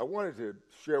I wanted to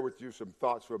share with you some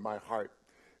thoughts from my heart,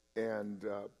 and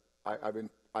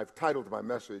I've titled my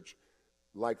message,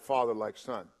 Like Father, Like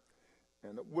Son,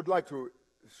 and I would like to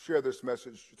share this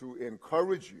message to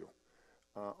encourage you,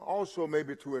 also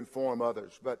maybe to inform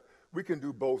others, but we can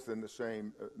do both in the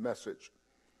same message.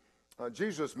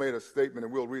 Jesus made a statement,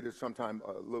 and we'll read it sometime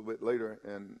a little bit later,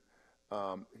 and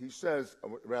he says,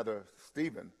 rather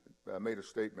Stephen made a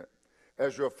statement,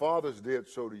 as your fathers did,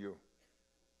 so do you.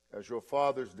 As your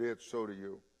fathers did, so do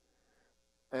you.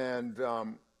 And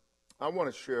I want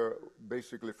to share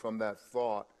basically from that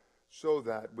thought so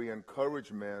that we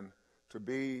encourage men to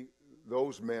be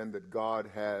those men that God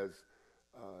has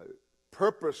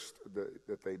purposed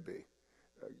that they be.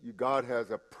 God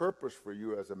has a purpose for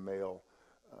you as a male,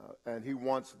 and he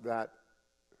wants that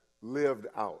lived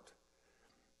out.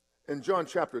 In John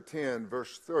chapter 10,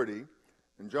 verse 30,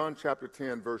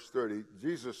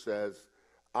 Jesus says,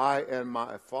 I and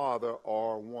my Father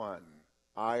are one.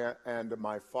 I and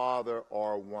my Father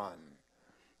are one.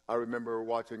 I remember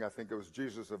watching, I think it was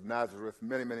Jesus of Nazareth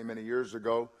many years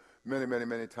ago,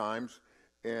 many times,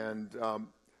 and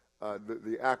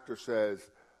the actor says,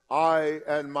 I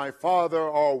and my Father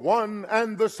are one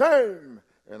and the same.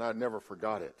 And I never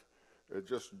forgot it. It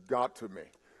just got to me.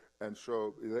 And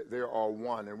so they are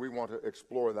one, and we want to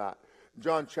explore that.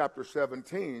 John chapter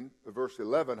 17, verse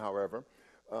 11, however,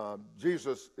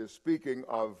 Jesus is speaking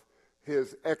of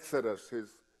his exodus,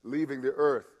 his leaving the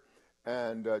earth.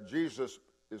 And Jesus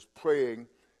is praying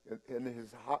in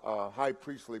his high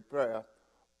priestly prayer.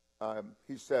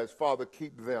 He says, Father,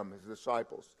 keep them, his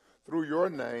disciples, through your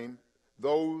name,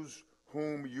 those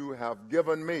whom you have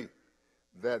given me,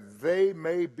 that they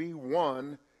may be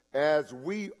one as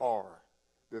we are.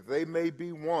 That they may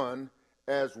be one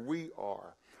as we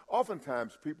are.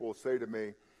 Oftentimes people will say to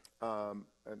me,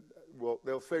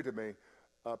 they'll say to me,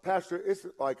 Pastor, it's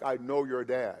like I know your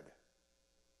dad.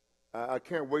 I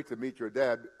can't wait to meet your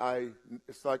dad.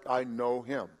 It's like I know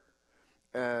him.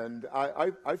 And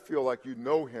I feel like you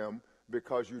know him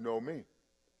because you know me.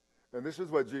 And this is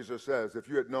what Jesus says. If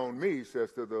you had known me, he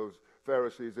says to those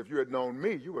Pharisees, if you had known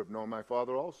me, you would have known my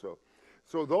Father also.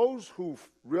 So those who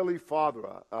really father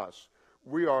us,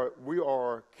 we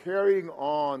are carrying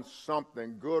on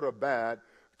something, good or bad,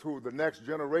 to the next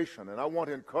generation. And I want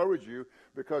to encourage you,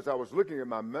 because I was looking at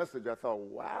my message, I thought,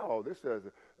 wow, this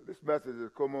message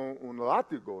is como un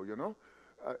látigo, you know.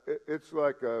 It's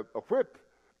like a whip.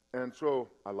 And so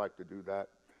I like to do that.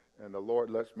 And the Lord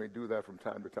lets me do that from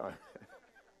time to time.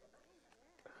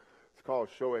 It's called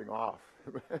showing off.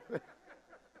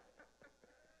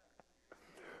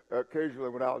 Occasionally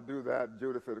when I'll do that,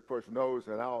 Judith, of course, knows,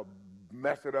 and I'll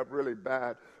mess it up really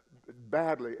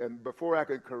badly. And before I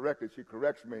can correct it, she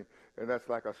corrects me, and that's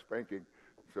like a spanking.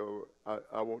 So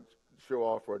I won't show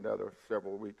off for another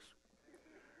several weeks.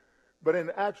 But in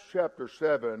Acts chapter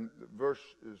 7,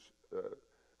 verses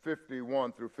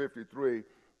 51 through 53,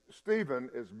 Stephen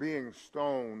is being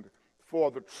stoned for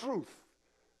the truth.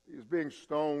 He's being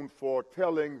stoned for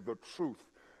telling the truth.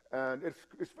 And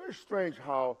it's very strange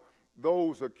how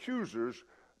those accusers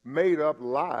made up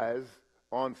lies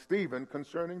on Stephen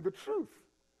concerning the truth.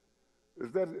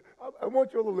 I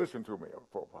want you to listen to me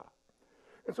for a while.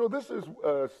 And so this is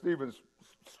Stephen's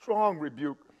strong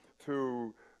rebuke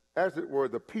to, as it were,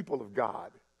 the people of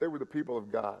God. They were the people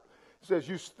of God. He says,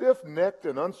 you stiff-necked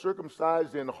and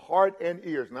uncircumcised in heart and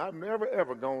ears. Now, I've never,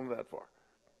 ever gone that far.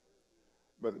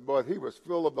 But he was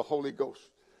full of the Holy Ghost.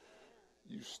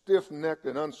 You stiff-necked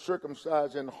and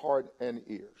uncircumcised in heart and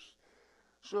ears.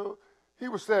 So he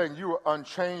was saying you are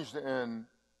unchanged and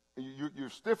you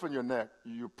stiffen your neck,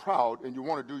 you're proud, and you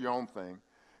want to do your own thing.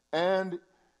 And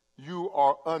you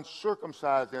are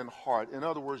uncircumcised in heart. In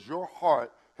other words, your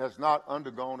heart has not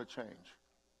undergone a change.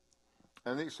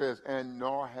 And he says, and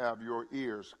nor have your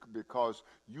ears, because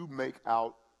you make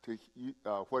out to,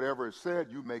 whatever is said,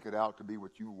 you make it out to be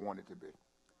what you want it to be.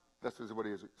 This is what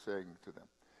he is saying to them.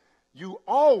 You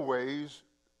always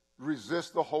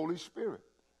resist the Holy Spirit.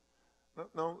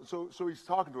 No, so he's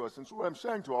talking to us. And so what I'm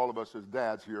saying to all of us as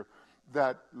dads here,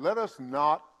 that let us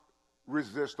not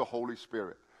resist the Holy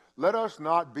Spirit. Let us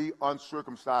not be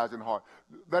uncircumcised in heart.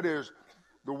 That is,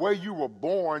 the way you were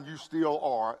born, you still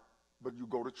are, but you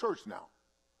go to church now.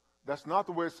 That's not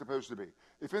the way it's supposed to be.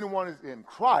 If anyone is in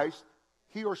Christ,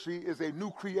 he or she is a new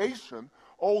creation.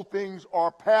 Old things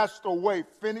are passed away,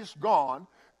 finished, gone,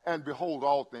 and behold,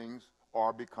 all things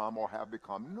are become or have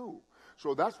become new.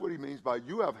 So that's what he means by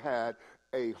you have had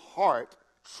a heart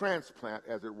transplant,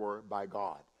 as it were, by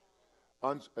God,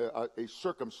 a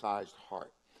circumcised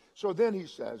heart. So then he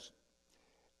says,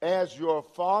 as your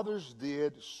fathers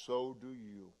did, so do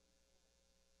you.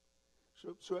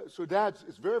 So dads,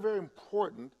 it's very, very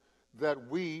important that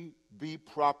we be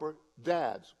proper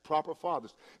dads, proper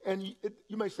fathers. And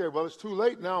you may say, well, it's too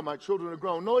late now. My children are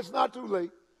grown. No, it's not too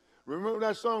late. Remember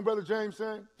that song Brother James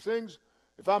sings?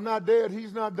 If I'm not dead,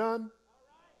 he's not done.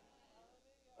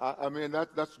 I mean,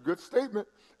 that's a good statement.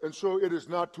 And so it is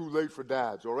not too late for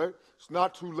dads, all right? It's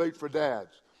not too late for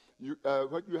dads.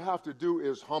 What you have to do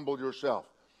is humble yourself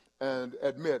and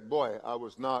admit, boy, I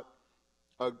was not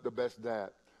the best dad.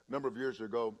 A number of years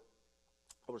ago,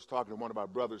 I was talking to one of my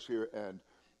brothers here, and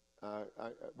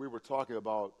we were talking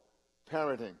about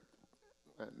parenting.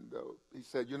 And he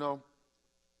said, you know,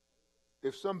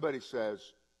 if somebody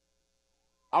says,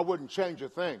 I wouldn't change a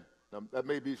thing. Now, that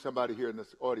may be somebody here in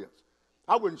this audience.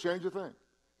 I wouldn't change a thing.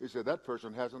 He said, that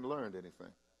person hasn't learned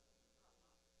anything.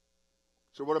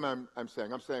 So what am I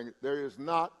saying? I'm saying there is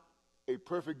not a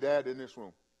perfect dad in this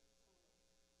room.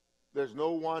 There's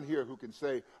no one here who can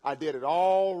say, I did it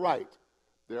all right.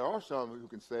 There are some who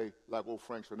can say, like old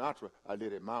Frank Sinatra, I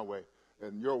did it my way,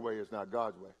 and your way is not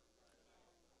God's way.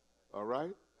 All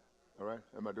right? All right?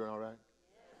 Am I doing all right?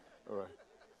 All right.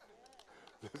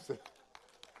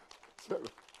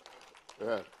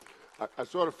 Yeah. I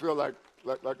sort of feel like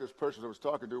this person I was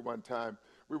talking to one time,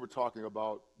 we were talking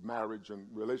about marriage and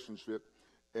relationship,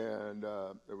 and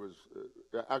it was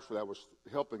actually I was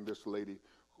helping this lady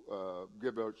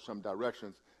give her some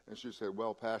directions, and she said,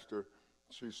 well, Pastor,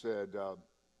 she said,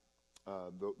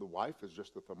 the wife is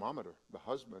just the thermometer. The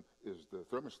husband is the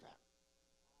thermostat.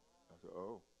 I said,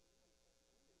 oh,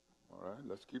 all right,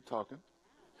 let's keep talking.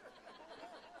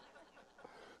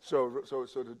 So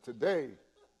today,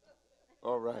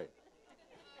 all right.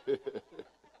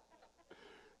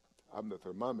 I'm the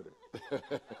thermometer.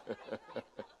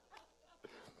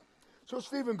 So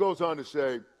Stephen goes on to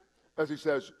say, as he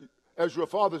says, as your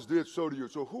fathers did, so do you.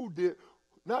 So who did,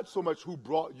 not so much who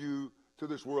brought you to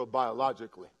this world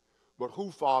biologically, but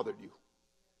who fathered you?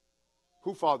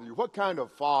 Who fathered you? What kind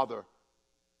of father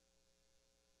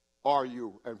are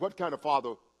you? And what kind of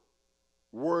father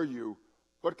were you?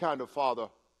 What kind of father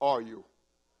are you?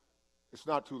 It's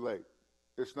not too late.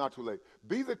 It's not too late.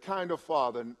 Be the kind of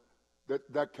father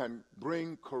that can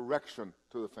bring correction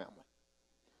to the family.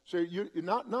 So you're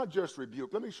not just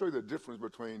rebuke. Let me show you the difference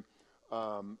between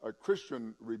a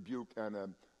Christian rebuke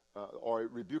and or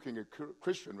rebuking a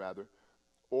Christian rather,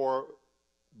 or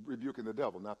rebuking the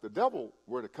devil. Now, if the devil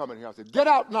were to come in here, I said, "Get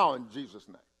out now in Jesus'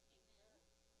 name."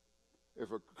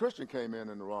 If a Christian came in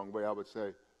the wrong way, I would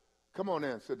say, "Come on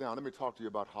in, sit down. Let me talk to you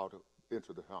about how to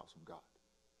enter the house of God."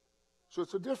 So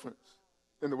it's a difference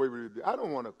in the way we rebuke. I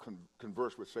don't want to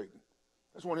converse with Satan.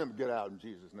 I just want him to get out in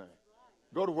Jesus' name.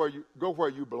 Go where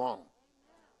you belong.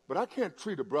 But I can't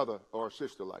treat a brother or a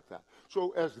sister like that.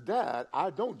 So as dad, I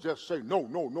don't just say no,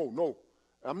 no, no, no.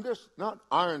 I'm just not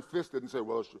iron-fisted and say,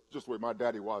 well, it's just the way my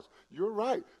daddy was. You're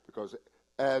right, because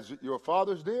as your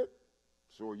fathers did,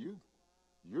 so are you.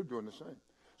 You're doing the same.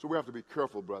 So we have to be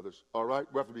careful, brothers, all right?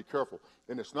 We have to be careful.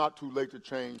 And it's not too late to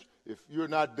change. If you're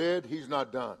not dead, he's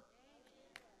not done.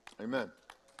 Amen.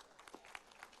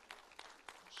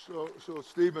 So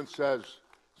Stephen says,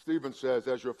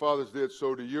 as your fathers did,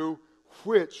 so do you.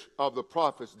 Which of the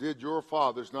prophets did your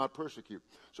fathers not persecute?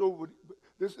 So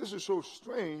this is so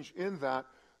strange in that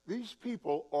these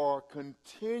people are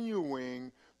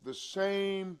continuing the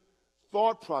same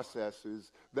thought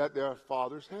processes that their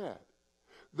fathers had.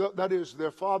 That is,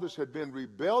 their fathers had been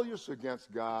rebellious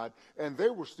against God, and they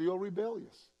were still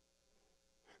rebellious.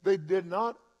 They did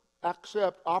not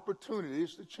accept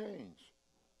opportunities to change.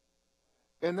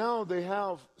 And now they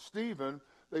have Stephen,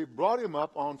 they brought him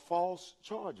up on false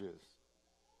charges.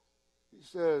 He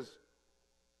says,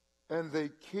 and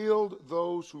they killed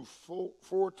those who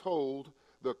foretold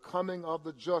the coming of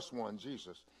the just one,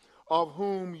 Jesus, of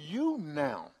whom you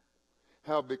now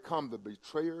have become the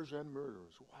betrayers and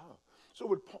murderers. Wow.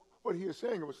 So what he is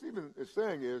saying, what Stephen is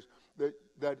saying is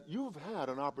that you've had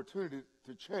an opportunity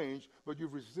to change, but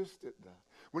you've resisted that.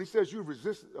 When he says you've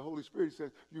resisted the Holy Spirit, he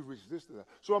says you've resisted that.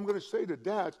 So I'm going to say to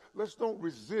dads, let's don't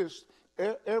resist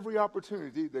every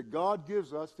opportunity that God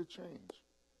gives us to change.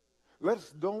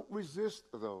 Let's don't resist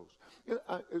those.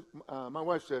 My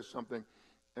wife says something,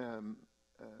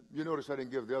 you notice I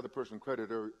didn't give the other person credit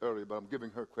earlier, but I'm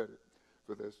giving her credit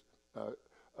for this.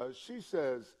 She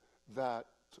says that,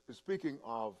 speaking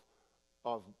of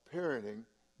parenting,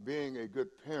 being a good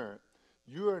parent,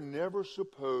 you are never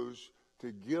supposed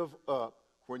to give up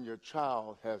when your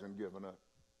child hasn't given up.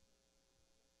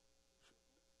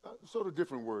 Sort of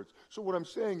different words. So what I'm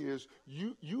saying is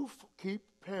you keep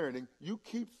parenting, you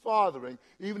keep fathering,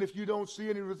 even if you don't see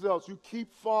any results, you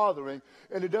keep fathering,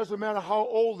 and it doesn't matter how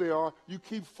old they are, you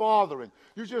keep fathering.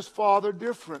 You just father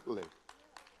differently.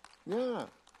 Yeah.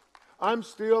 I'm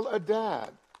still a dad.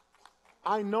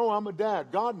 I know I'm a dad.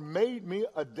 God made me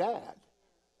a dad.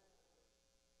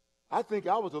 I think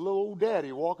I was a little old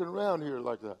daddy walking around here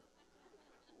like that,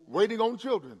 waiting on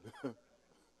children.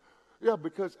 Yeah,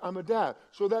 because I'm a dad.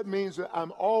 So that means that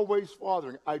I'm always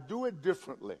fathering. I do it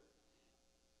differently.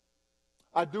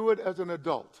 I do it as an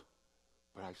adult,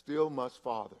 but I still must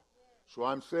father. So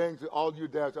I'm saying to all you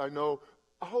dads, I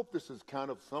hope this is kind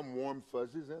of some warm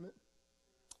fuzzies in it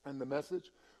and the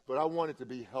message, but I want it to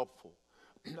be helpful.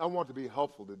 I want to be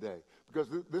helpful today because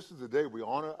this is the day we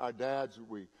honor our dads.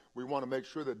 We want to make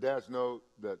sure that dads know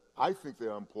that I think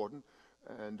they're important.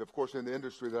 And, of course, in the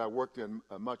industry that I worked in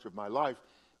much of my life,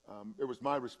 it was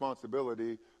my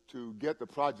responsibility to get the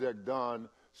project done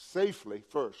safely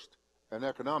first and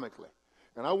economically.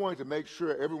 And I wanted to make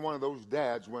sure every one of those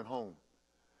dads went home.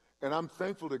 And I'm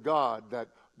thankful to God that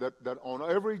on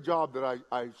every job that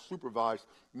I supervised,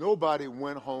 nobody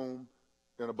went home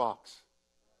in a box.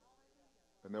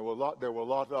 And there were a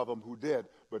lot of them who did,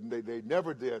 but they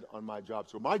never did on my job.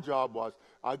 So my job was,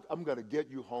 I'm going to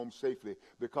get you home safely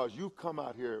because you've come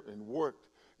out here and worked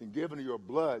and given your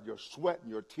blood, your sweat, and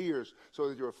your tears so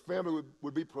that your family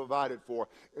would be provided for.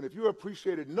 And if you're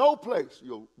appreciated no place,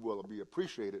 you will be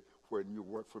appreciated when you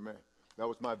work for me. That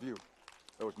was my view.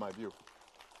 That was my view.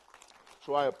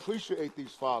 So I appreciate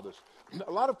these fathers.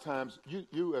 A lot of times,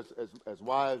 you as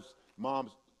wives,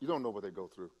 moms, you don't know what they go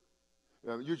through.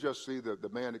 You just see the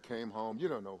man that came home. You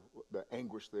don't know the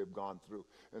anguish they've gone through.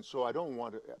 And so I don't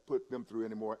want to put them through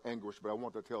any more anguish, but I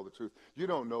want to tell the truth. You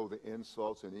don't know the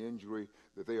insults and the injury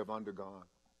that they have undergone.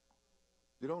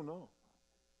 You don't know.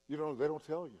 You don't. They don't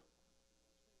tell you.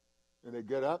 And they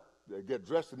get up, they get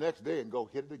dressed the next day and go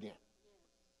hit it again.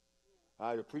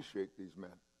 I appreciate these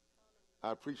men.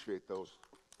 I appreciate those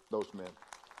men.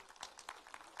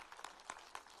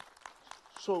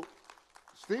 So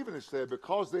Stephen has said,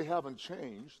 because they haven't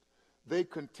changed, they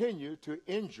continue to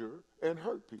injure and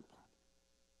hurt people.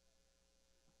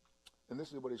 And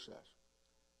this is what he says.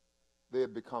 They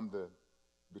have become the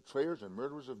betrayers and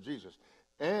murderers of Jesus.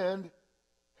 And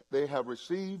they have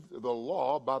received the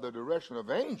law by the direction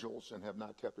of angels and have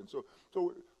not kept it.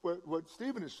 So what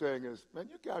Stephen is saying is, man,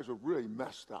 you guys are really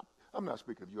messed up. I'm not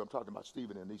speaking of you. I'm talking about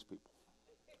Stephen and these people.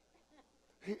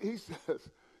 He says,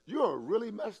 you are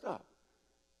really messed up.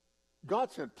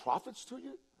 God sent prophets to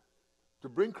you to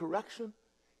bring correction.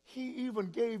 He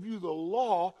even gave you the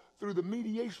law through the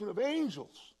mediation of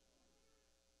angels,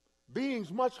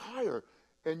 beings much higher,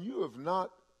 and you have not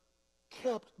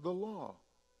kept the law.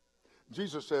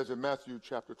 Jesus says in Matthew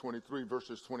chapter 23,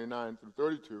 verses 29 through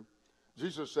 32,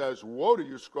 Jesus says, woe to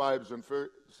you, scribes and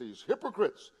Pharisees,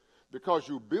 hypocrites, because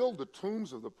you build the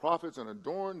tombs of the prophets and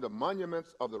adorn the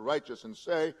monuments of the righteous and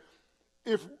say,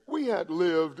 if we had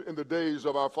lived in the days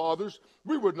of our fathers,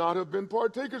 we would not have been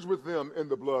partakers with them in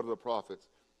the blood of the prophets.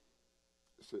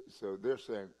 So they're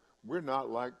saying, we're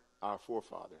not like our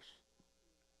forefathers.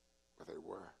 But they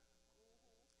were.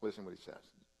 Listen what he says.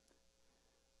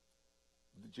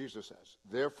 Jesus says,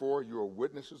 therefore you are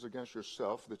witnesses against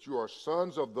yourself that you are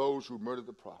sons of those who murdered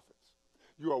the prophets.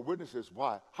 You are witnesses.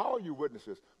 Why? How are you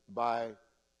witnesses? By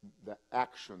the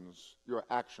actions, your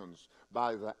actions,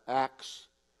 by the acts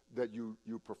that you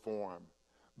perform,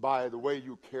 by the way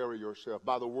you carry yourself,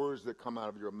 by the words that come out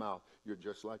of your mouth. You're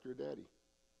just like your daddy.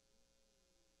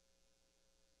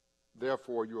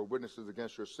 Therefore, you are witnesses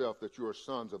against yourself that you are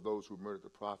sons of those who murdered the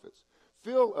prophets.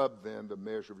 Fill up then the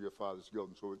measure of your father's guilt.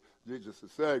 And so what Jesus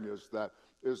is saying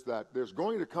is that there's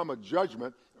going to come a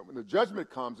judgment, and when the judgment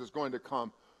comes, it's going to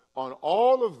come on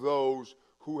all of those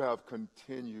who have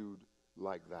continued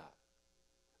like that.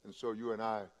 And so you and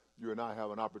I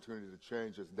have an opportunity to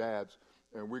change as dads,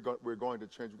 and we're going to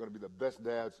change. We're going to be the best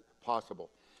dads possible.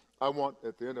 I want,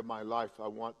 at the end of my life, I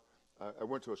went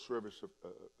to a service,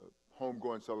 a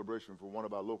homegoing celebration for one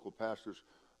of our local pastors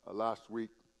last week,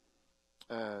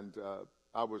 and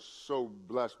I was so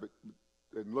blessed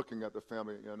in looking at the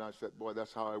family, and I said, boy,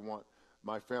 that's how I want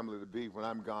my family to be when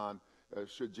I'm gone.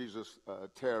 Should Jesus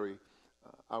tarry,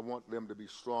 I want them to be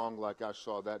strong like I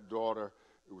saw that daughter.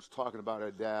 It was talking about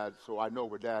her dad, so I know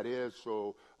where dad is,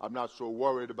 so I'm not so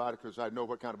worried about it because I know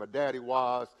what kind of a dad he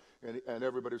was. And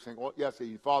everybody was saying, oh, yes,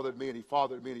 he fathered me, and he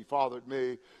fathered me, and he fathered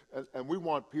me. And we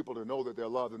want people to know that they're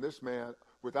loved. And this man,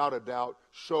 without a doubt,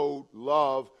 showed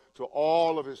love to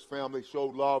all of his family,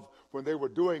 showed love when they were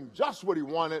doing just what he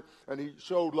wanted, and he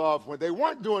showed love when they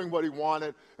weren't doing what he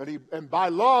wanted. And by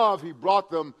love, he brought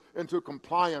them into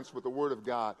compliance with the Word of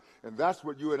God. And that's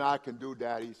what you and I can do,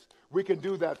 daddies. We can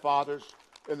do that, fathers,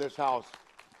 in this house.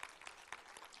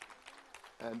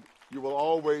 And you will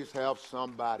always have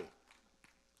somebody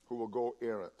who will go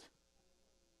errant.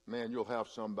 man, you'll have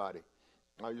somebody.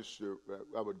 I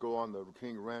would go on the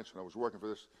King Ranch, and I was working for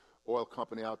this oil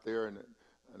company out there, and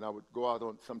I would go out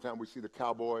on, sometimes we see the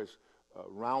cowboys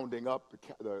rounding up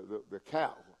the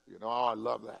cow. You know, oh, I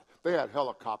love that. They had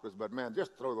helicopters, but man,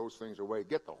 just throw those things away.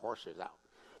 Get the horses out.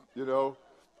 You know,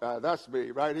 that's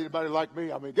me, right? Anybody like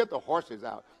me? I mean, get the horses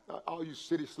out. All you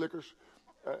city slickers.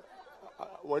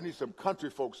 I need some country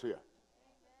folks here.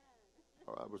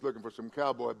 I was looking for some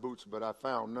cowboy boots, but I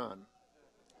found none.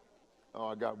 Oh,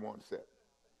 I got one set.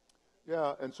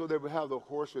 Yeah, and so they would have the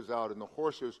horses out, and the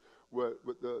horses were,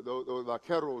 the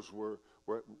vaqueros were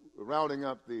rounding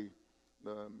up the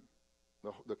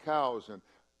cows, and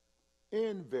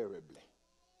invariably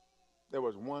there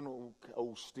was one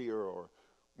old steer or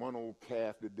one old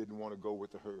calf that didn't want to go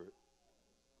with the herd.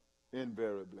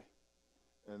 Invariably.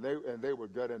 And they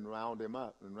would gut and round him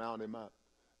up. And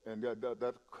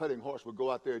that cutting horse would go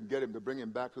out there and get him to bring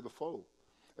him back to the fold.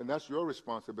 And that's your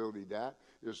responsibility, Dad,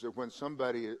 is that when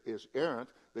somebody is errant,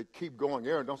 they keep going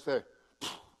errant. Don't say,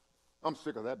 I'm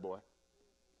sick of that boy.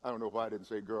 I don't know why I didn't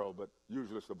say girl, but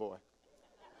usually it's the boy.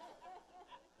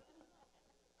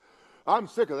 I'm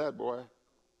sick of that boy.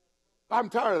 I'm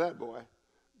tired of that boy.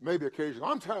 Maybe occasionally,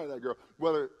 I'm tired of that girl.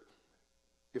 Well,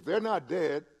 if they're not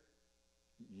dead,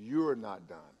 you're not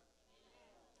done.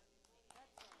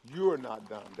 You're not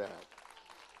done, Dad.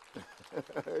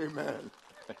 Amen.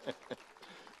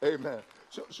 Amen.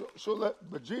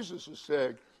 But Jesus is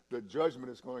saying the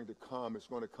judgment is going to come. It's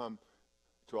going to come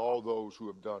to all those who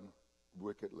have done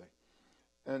wickedly.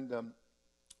 And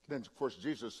then, of course,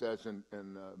 Jesus says in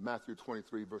Matthew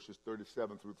 23, verses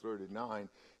 37 through 39,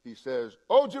 he says,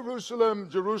 "Oh, Jerusalem,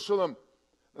 Jerusalem."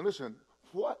 And listen,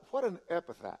 what an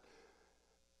epithet.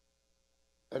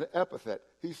 An epithet.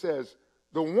 He says,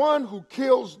 the one who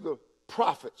kills the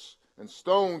prophets and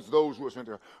stones those who are sent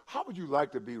to her. How would you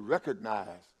like to be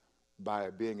recognized by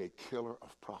being a killer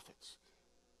of prophets?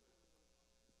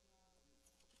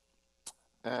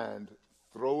 And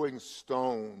throwing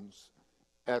stones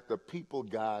at the people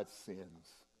God sends.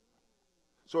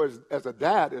 So as a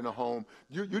dad in a home,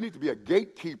 you need to be a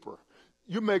gatekeeper.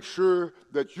 You make sure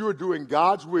that you're doing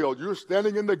God's will. You're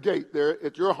standing in the gate there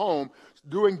at your home,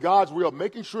 doing God's will,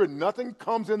 making sure nothing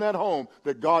comes in that home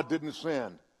that God didn't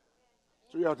send.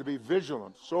 So you have to be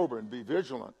vigilant, sober, and be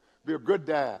vigilant. Be a good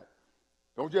dad.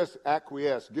 Don't just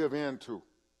acquiesce, give in to.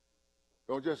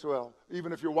 Don't just,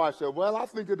 even if your wife said, I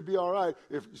think it'd be all right.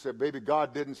 If you said, baby,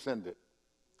 God didn't send it.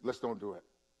 Let's don't do it.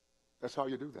 That's how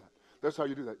you do that. That's how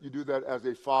you do that. You do that as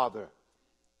a father.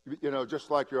 You know,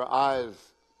 just like your eyes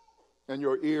and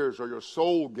your ears are your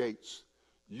soul gates.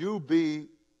 You be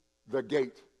the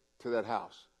gate to that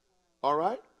house. All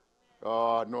right?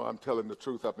 Oh, no, I'm telling the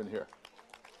truth up in here.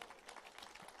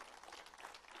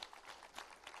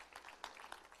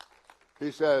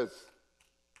 He says,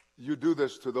 you do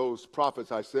this to those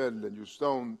prophets I send, and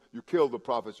you kill the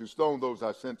prophets, you stone those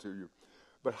I sent to you.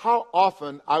 But how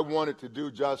often I wanted to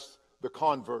do just the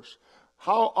converse.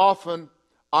 How often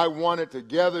I wanted to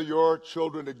gather your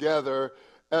children together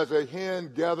as a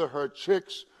hen gather her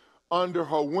chicks under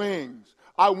her wings.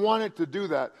 I wanted to do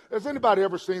that. Has anybody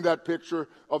ever seen that picture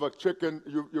of a chicken?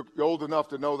 You're old enough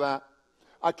to know that.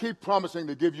 I keep promising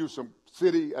to give you some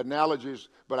city analogies,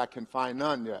 but I can find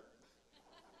none yet.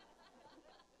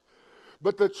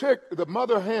 But the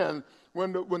mother hen,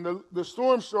 when the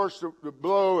storm starts to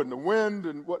blow and the wind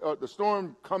and the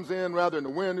storm comes in rather and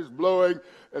the wind is blowing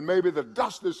and maybe the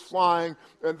dust is flying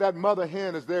and that mother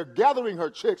hen is there gathering her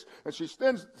chicks and she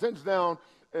sends down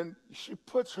and she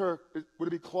puts her, would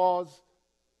it be claws?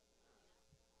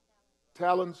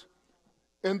 Talons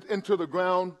into the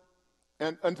ground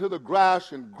and into the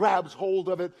grass and grabs hold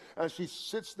of it and she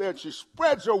sits there and she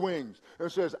spreads her wings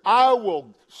and says, I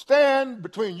will stand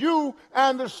between you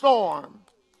and the storm.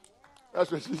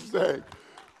 That's what she's saying.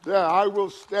 Yeah, I will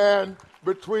stand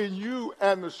between you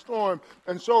and the storm.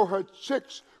 And so her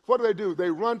chicks, what do?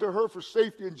 They run to her for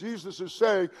safety. And Jesus is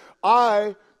saying,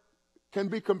 I can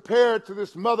be compared to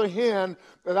this mother hen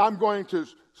that I'm going to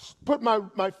put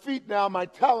my feet down, my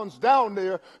talons down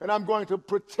there, and I'm going to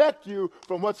protect you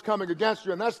from what's coming against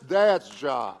you. And that's Dad's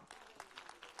job.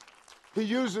 He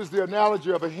uses the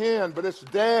analogy of a hen, but it's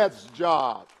Dad's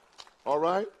job. All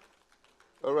right?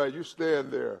 All right, you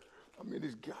stand there. I mean,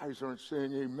 these guys aren't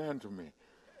saying amen to me.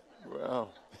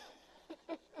 Well,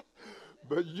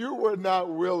 but you were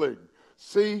not willing.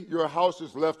 See, your house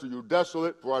is left to you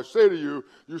desolate. For I say to you,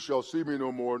 you shall see me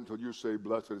no more until you say,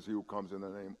 blessed is he who comes in the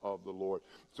name of the Lord.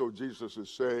 So Jesus is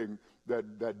saying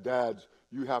that dads,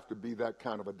 you have to be that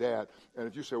kind of a dad. And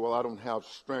if you say, well, I don't have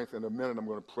strength, in a minute I'm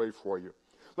going to pray for you.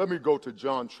 Let me go to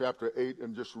John chapter 8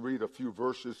 and just read a few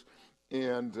verses.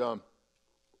 And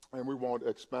and we won't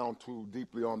expound too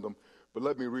deeply on them, but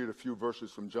let me read a few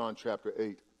verses from John chapter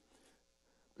 8,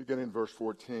 beginning in verse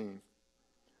 14.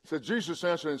 It said, Jesus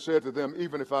answered and said to them,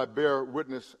 even if I bear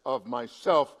witness of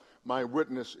myself, my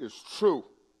witness is true.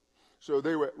 So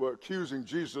they were accusing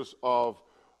Jesus of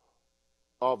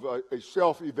a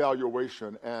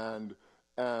self-evaluation and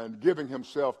giving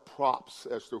himself props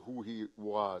as to who he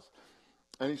was.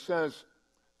 And he says,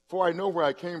 for I know where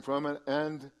I came from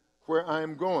and where I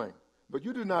am going, but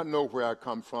you do not know where I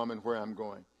come from and where I'm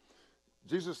going.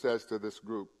 Jesus says to this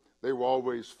group, they were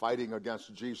always fighting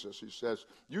against Jesus. He says,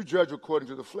 you judge according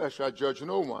to the flesh, I judge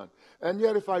no one. And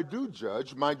yet if I do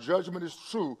judge, my judgment is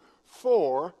true.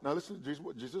 For, now listen to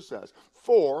what Jesus says,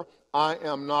 for I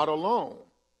am not alone.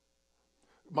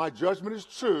 My judgment is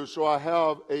true, so I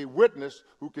have a witness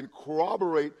who can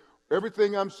corroborate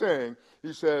everything I'm saying.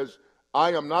 He says,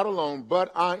 I am not alone,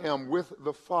 but I am with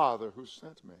the Father who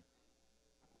sent me.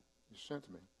 He sent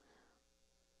me.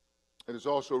 It is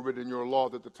also written in your law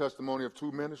that the testimony of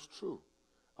two men is true.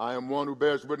 I am one who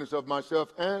bears witness of myself,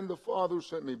 and the Father who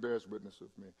sent me bears witness of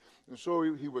me. And so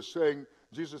he was saying,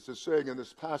 Jesus is saying in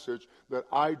this passage that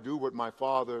I do what my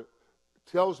Father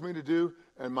tells me to do,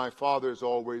 and my Father is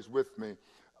always with me.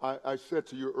 I said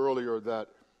to you earlier that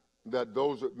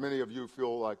many of you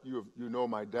feel like you know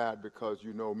my dad because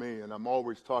you know me, and I'm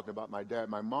always talking about my dad.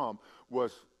 My mom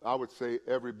was, I would say,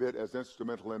 every bit as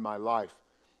instrumental in my life.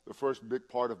 The first big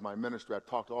part of my ministry, I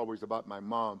talked always about my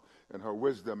mom and her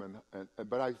wisdom,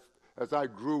 but as I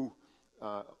grew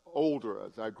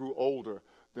older,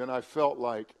 then I felt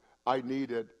like I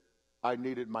needed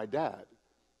my dad.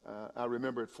 I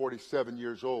remember at 47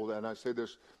 years old, and I say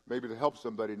this maybe to help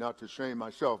somebody, not to shame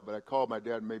myself, but I called my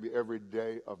dad maybe every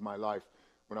day of my life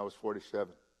when I was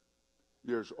 47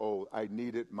 years old. I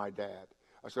needed my dad.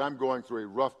 I said, I'm going through a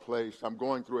rough place. I'm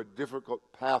going through a difficult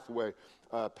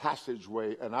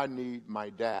passageway, and I need my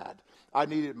dad. I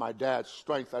needed my dad's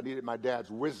strength. I needed my dad's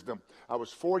wisdom. I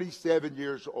was 47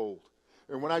 years old.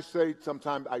 And when I say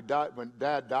sometime I died, when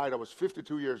Dad died, I was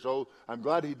 52 years old. I'm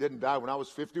glad he didn't die when I was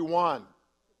 51.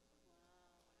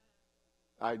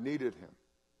 I needed him.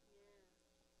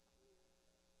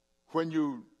 When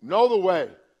you know the way,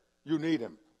 you need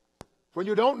him. When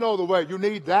you don't know the way, you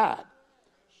need Dad.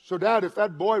 So Dad, if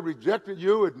that boy rejected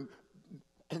you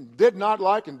and did not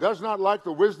like and does not like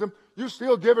the wisdom, you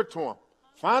still give it to him.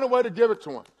 Find a way to give it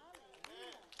to him.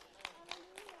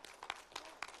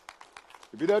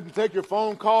 If he doesn't take your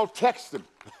phone call, text him.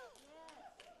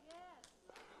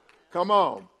 Come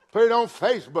on. Put it on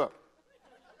Facebook.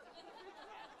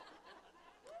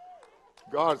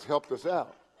 God's helped us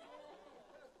out.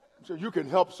 So you can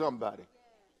help somebody.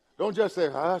 Don't just say,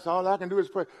 that's all I can do is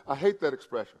pray. I hate that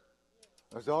expression.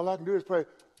 That's all I can do is pray.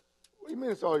 What do you mean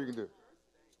that's all you can do?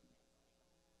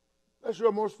 That's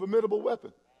your most formidable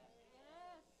weapon.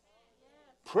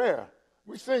 Prayer.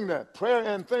 We sing that. Prayer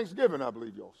and thanksgiving, I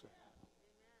believe y'all say.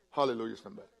 Hallelujah,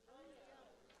 somebody.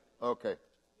 Okay.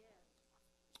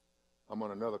 I'm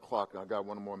on another clock, and I got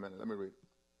one more minute. Let me read.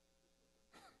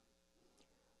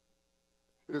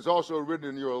 It is also written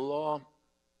in your law.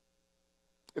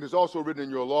 It is also written in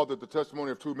your law that the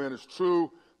testimony of two men is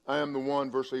true. I am the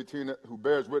one, verse 18, who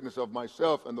bears witness of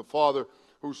myself, and the Father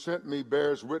who sent me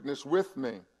bears witness with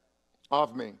me,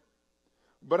 of me.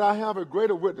 But I have a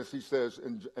greater witness, he says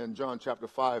in John chapter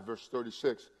 5, verse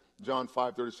 36. John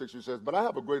 5:36, he says, but I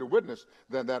have a greater witness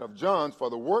than that of John,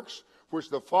 for the works which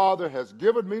the Father has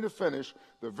given me to finish,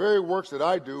 the very works that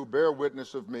I do bear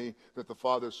witness of me that the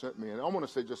Father sent me. And I want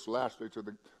to say just lastly to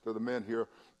the men here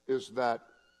is that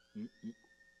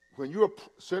when you are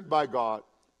sent by God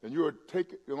and you are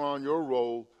taking on your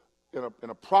role in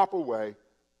a proper way,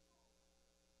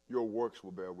 your works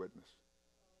will bear witness.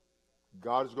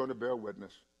 God is going to bear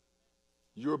witness.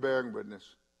 You're bearing witness.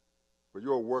 But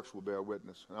your works will bear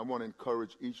witness. And I want to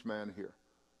encourage each man here.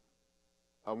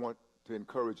 I want to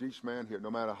encourage each man here, no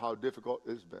matter how difficult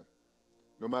it's been,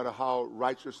 no matter how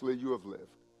righteously you have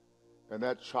lived, and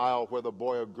that child, whether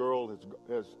boy or girl,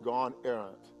 has gone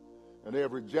errant, and they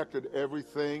have rejected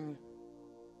everything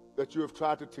that you have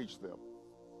tried to teach them,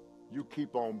 you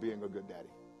keep on being a good daddy.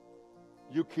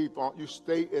 You keep on, you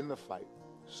stay in the fight.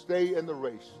 Stay in the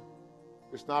race.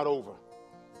 It's not over.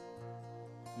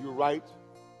 You write,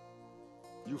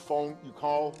 you phone, you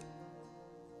call,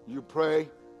 you pray,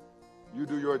 you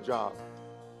do your job.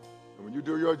 And when you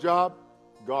do your job,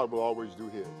 God will always do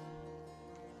his.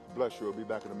 Bless you. I'll be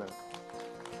back in a minute.